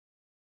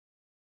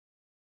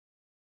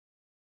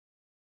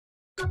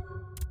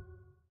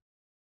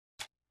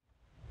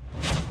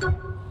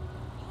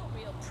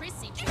Real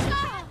prissy.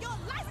 Your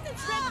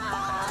license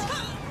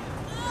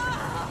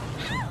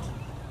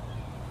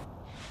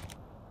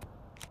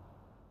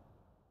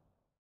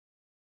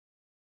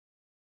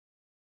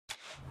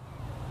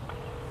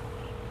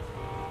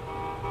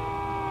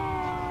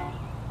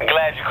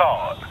Glad you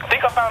called.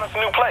 Think I found us a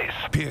new place.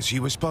 Pierce,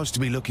 you were supposed to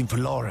be looking for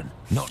Loren,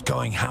 not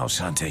going house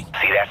hunting.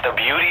 See, that's the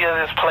beauty of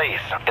this place.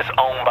 It's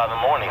owned by the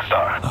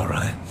Morningstar. All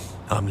right,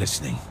 I'm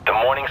listening. The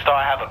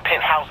Morningstar have a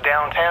penthouse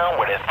downtown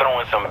where they're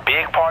throwing some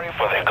big party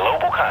for their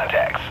global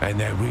contacts. And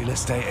their real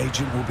estate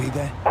agent will be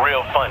there?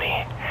 Real funny.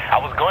 I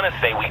was gonna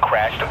say we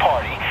crash the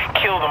party,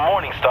 kill the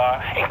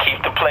Morningstar, and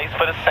keep the place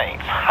for the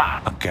Saints.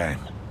 Ha! I'm game.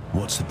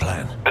 What's the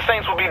plan? The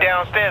Saints will be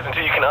downstairs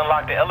until you can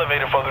unlock the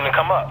elevator for them to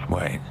come up.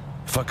 Wait,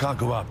 if I can't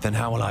go up, then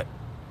how will I...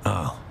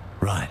 Oh,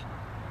 right.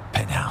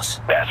 Penthouse.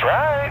 That's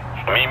right.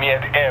 Meet me at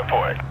the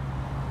airport.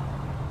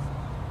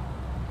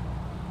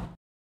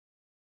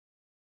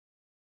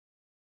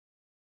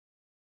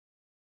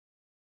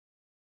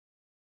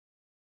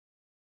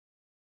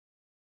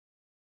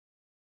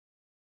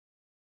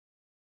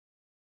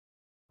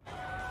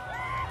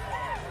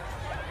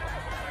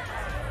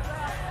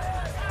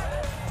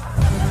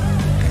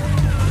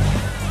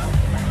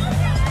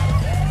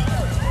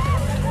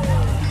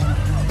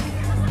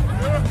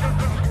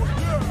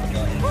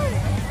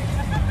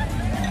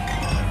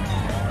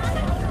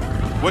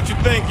 What you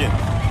thinking?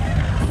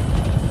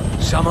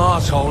 Some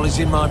asshole is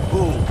in my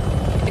pool.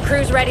 The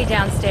crew's ready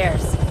downstairs.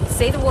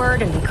 Say the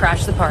word and we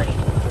crash the party.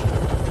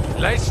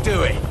 Let's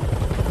do it.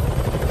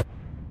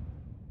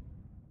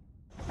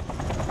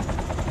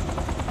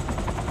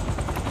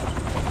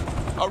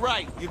 All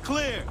right, you're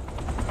clear.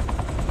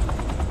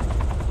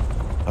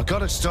 I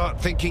gotta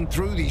start thinking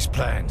through these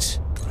plans.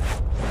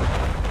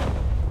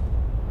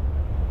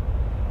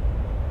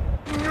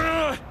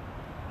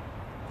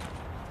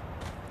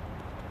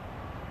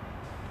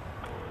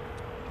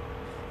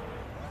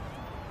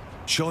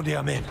 Shaundi,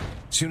 I'm in.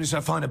 As soon as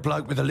I find a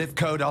bloke with a lift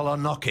code, I'll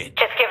unlock it.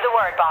 Just give the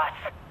word, boss.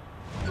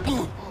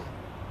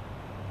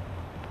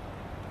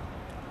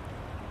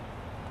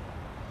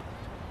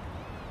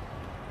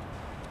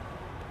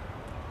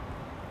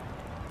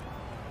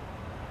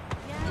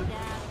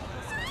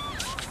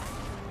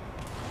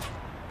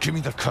 Give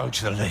me the code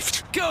to the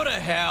lift. Go to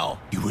hell!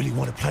 You really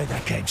want to play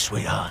that game,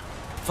 sweetheart?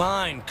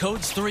 Fine,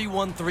 code's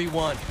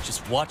 3131.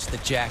 Just watch the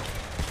jacket.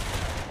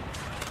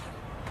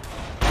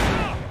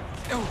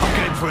 I'm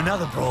going for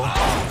another brawl.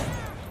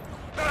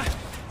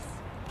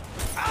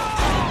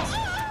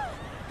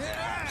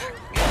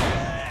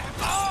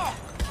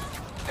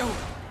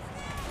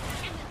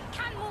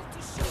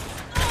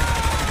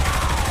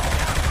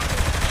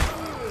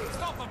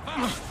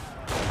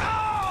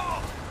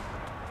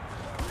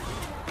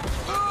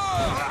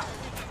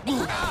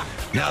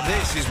 Now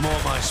this is more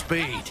my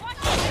speed.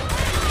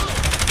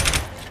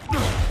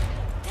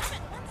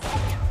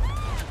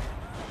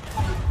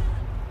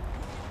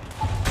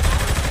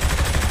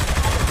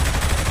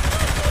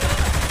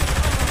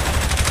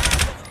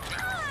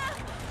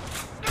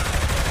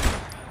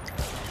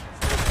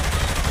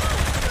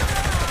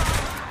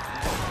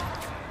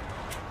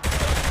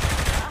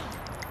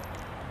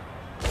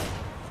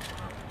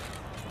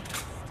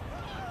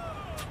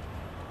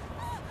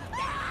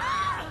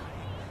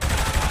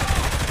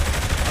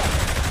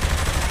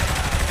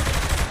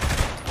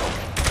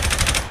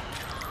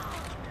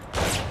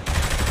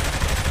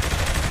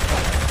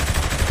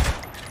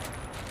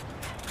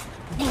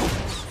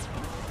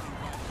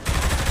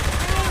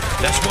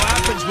 That's what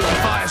happens when you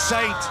fight a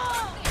saint.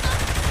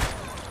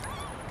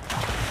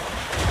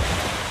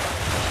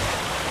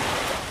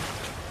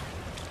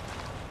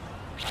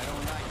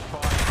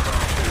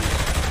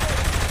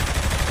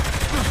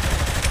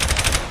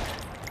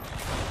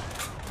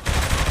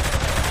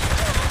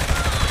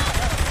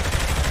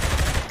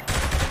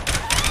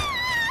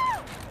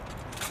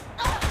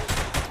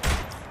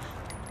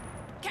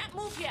 Can't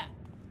move yet.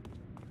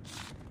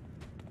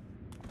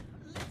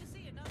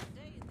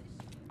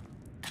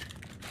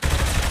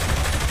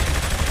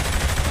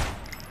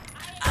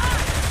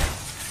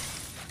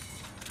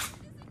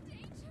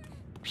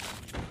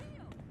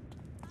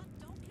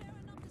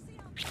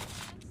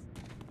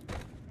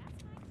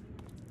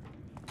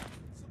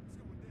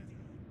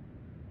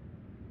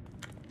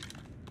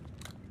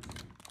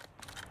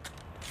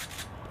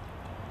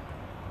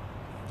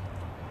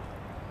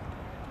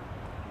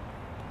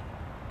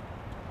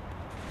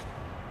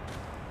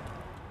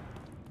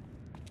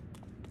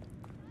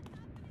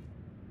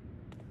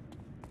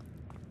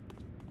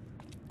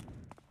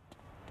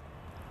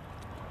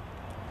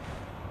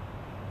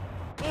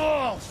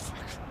 Oh, fuck.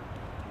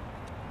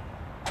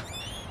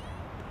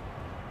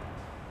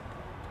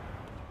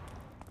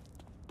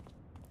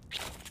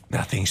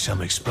 Nothing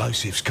some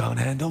explosives can't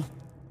handle.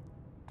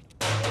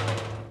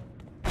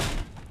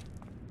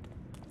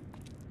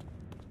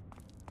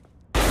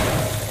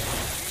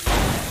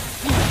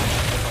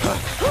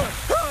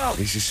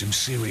 This is some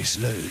serious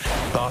loot.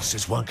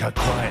 Bastards won't go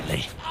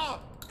quietly. I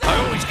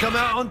always come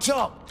out on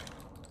top.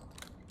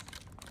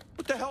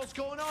 What the hell's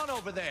going on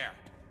over there?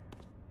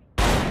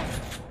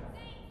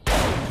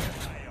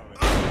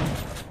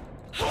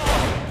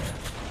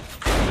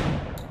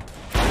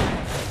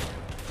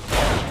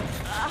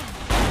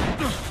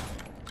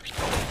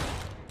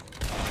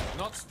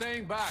 out,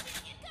 staying back.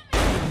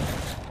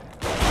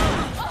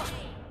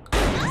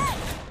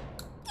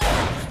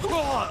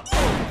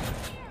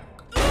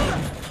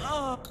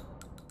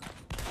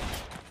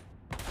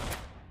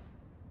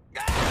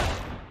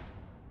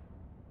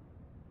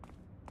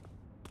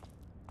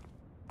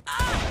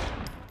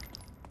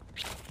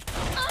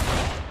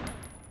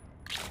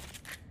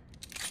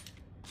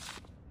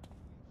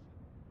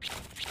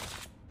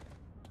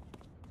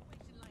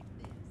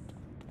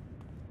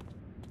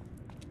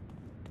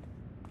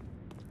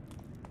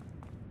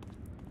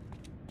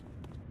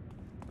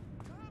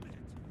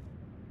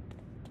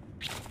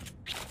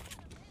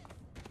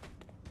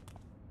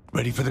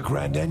 Ready for the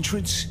grand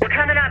entrance? We're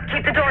coming up.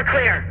 Keep the door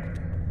clear.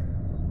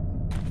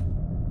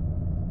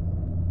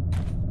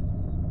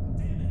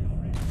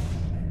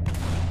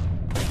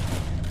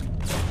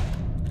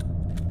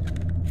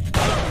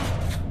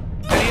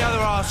 Any other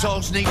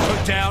arseholes need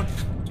put down?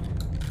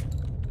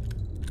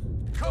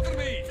 Cover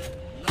me!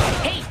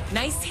 Hey,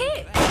 nice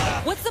hit.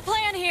 What's the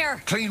plan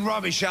here? Clean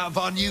rubbish out of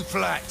our new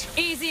flat.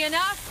 Easy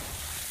enough?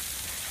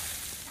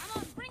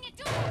 Come on, bring it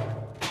to him.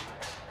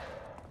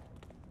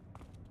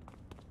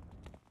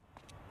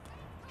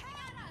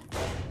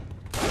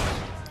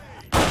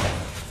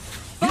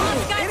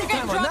 Boss, guys are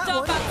getting dropped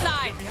off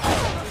outside.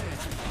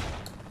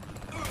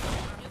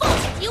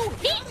 You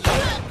hit!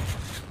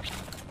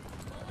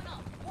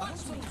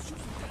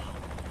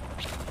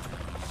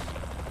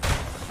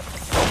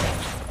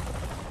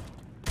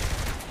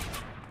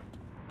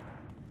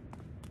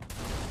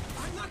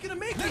 I'm not gonna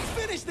make it. Let's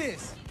finish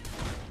this.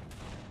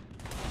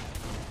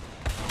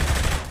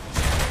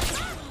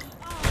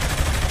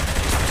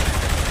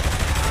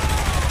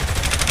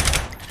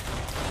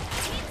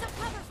 Need some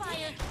cover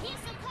fire. Need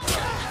some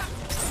cover.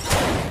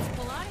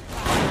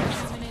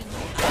 Coming in.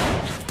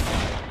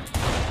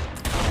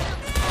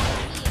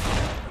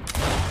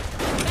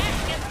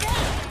 Back and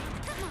down.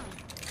 Come on.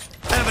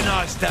 Have a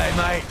nice day,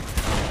 mate.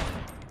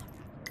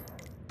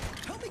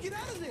 Help me get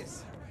out of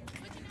this.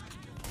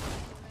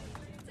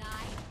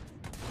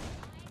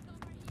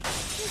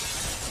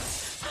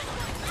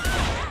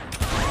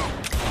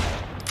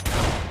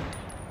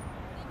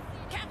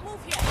 Can't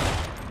move yet.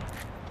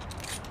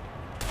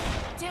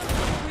 Damn,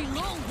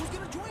 reload. Who's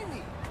gonna join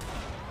me?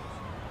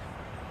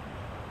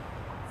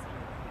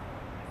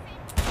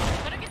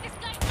 Better get this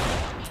guy.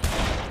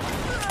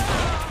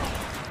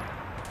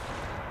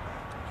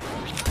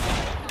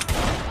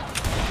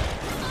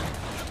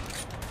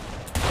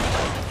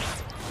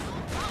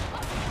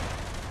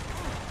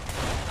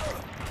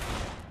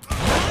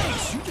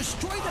 Nice, you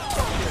destroyed that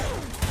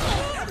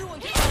fucker. Everyone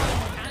get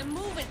I'm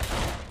moving.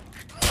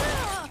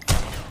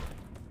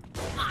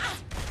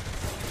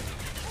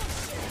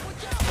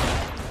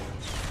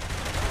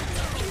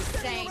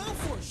 Standing around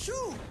for?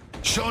 Shoot.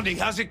 Shaundi,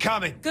 how's it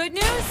coming? Good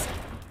news?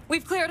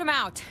 We've cleared them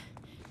out.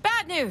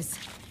 Bad news.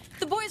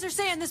 The boys are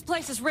saying this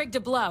place is rigged to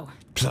blow.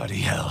 Bloody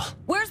hell.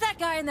 Where's that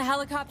guy in the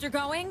helicopter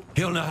going?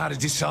 He'll know how to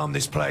disarm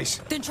this place.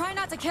 Then try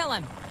not to kill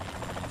him.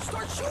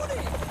 Start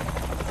shooting.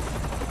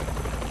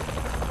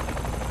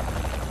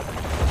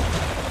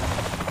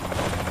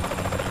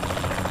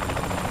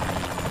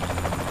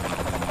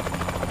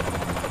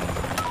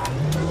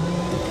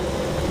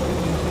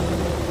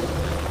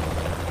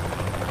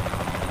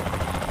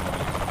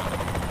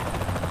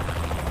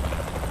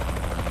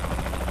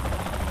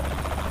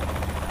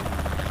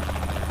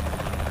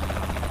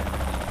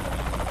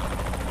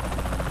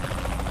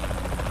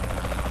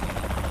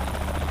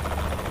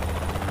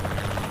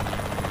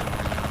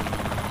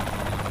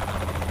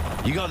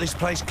 You got this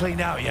place cleaned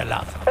out, you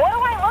love? What do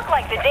I look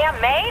like, the damn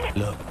maid?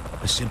 Look,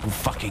 a simple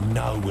fucking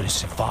no would have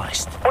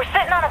sufficed. We're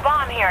sitting on a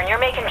bomb here and you're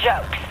making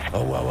jokes.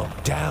 Oh, well,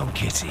 down,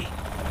 kitty.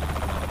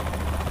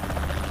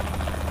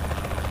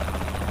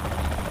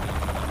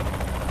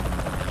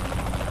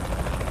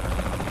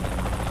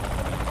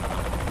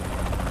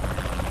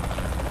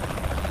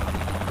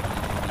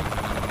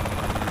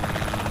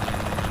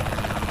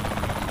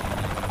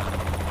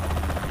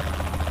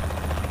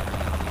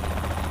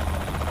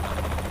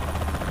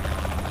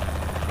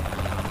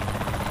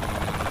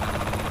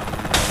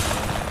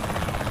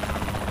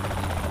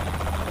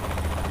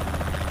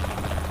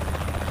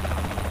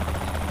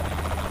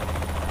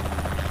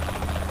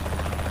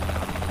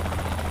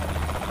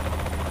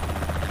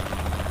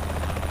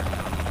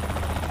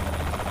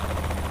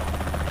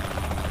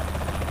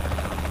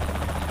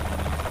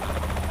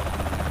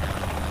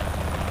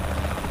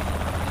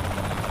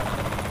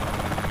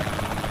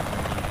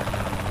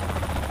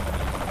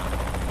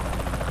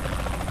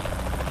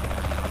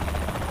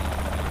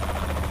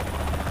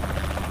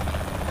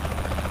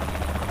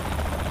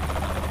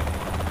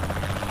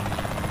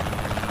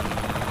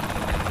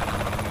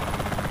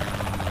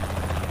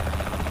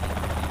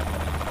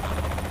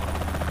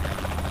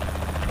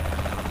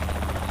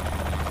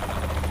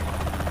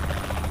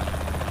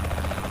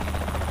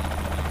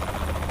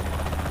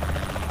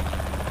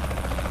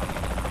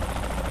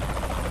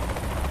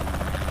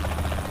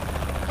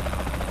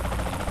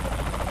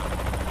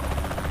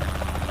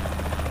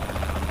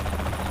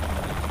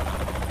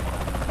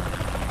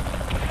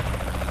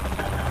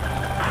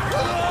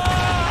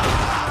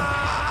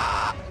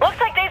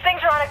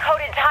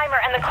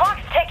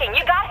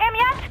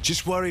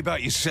 Just worry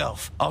about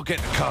yourself. I'll get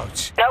the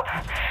codes. Nope.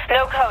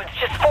 No codes.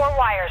 Just 4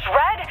 wires.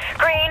 Red,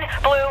 green,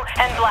 blue,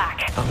 and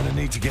black. I'm gonna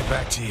need to get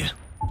back to you.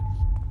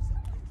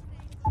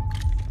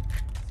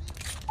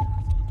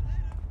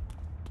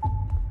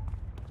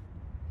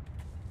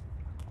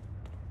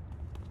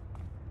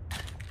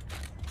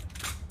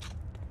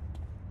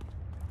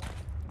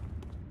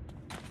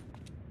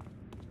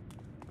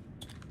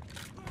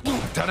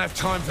 Don't have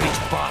time for these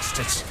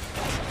bastards.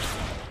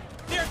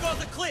 There goes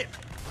the clip!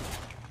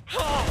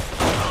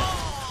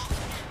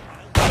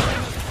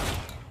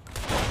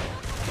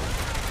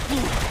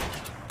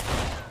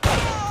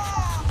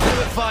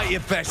 Never fight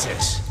your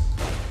betters.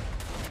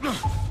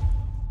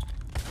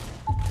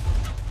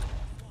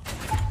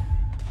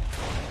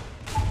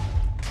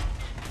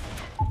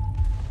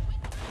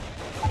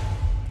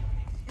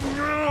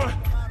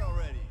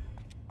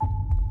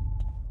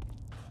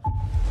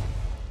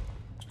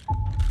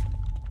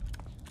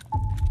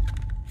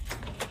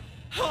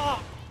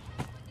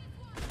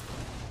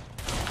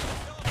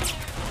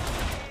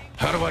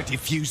 How do I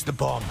defuse the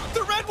bomb?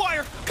 The red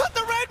wire! Cut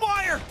the red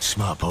wire!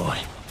 Smart boy.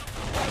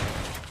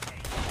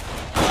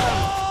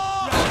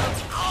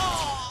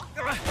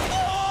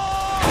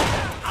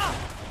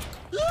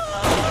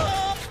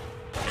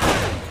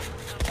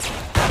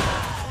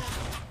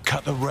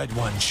 Cut the red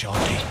one,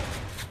 Shaundi.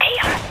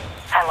 Damn.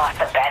 I lost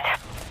the bet.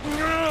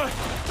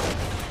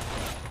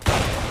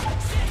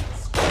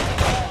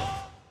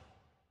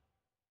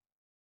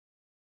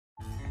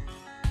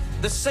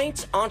 The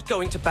Saints aren't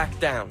going to back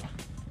down.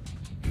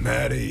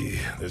 Maddie,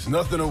 there's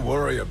nothing to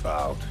worry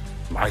about.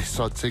 My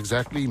thoughts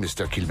exactly,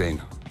 Mr.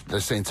 Kilbane.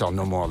 The Saints are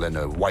no more than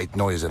a white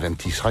noise of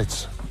empty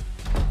threats.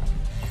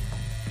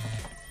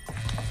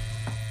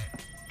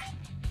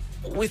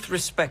 With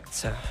respect,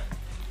 sir.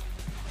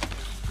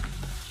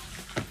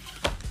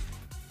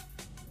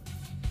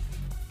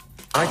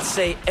 I'd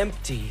say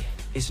empty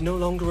is no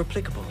longer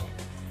applicable.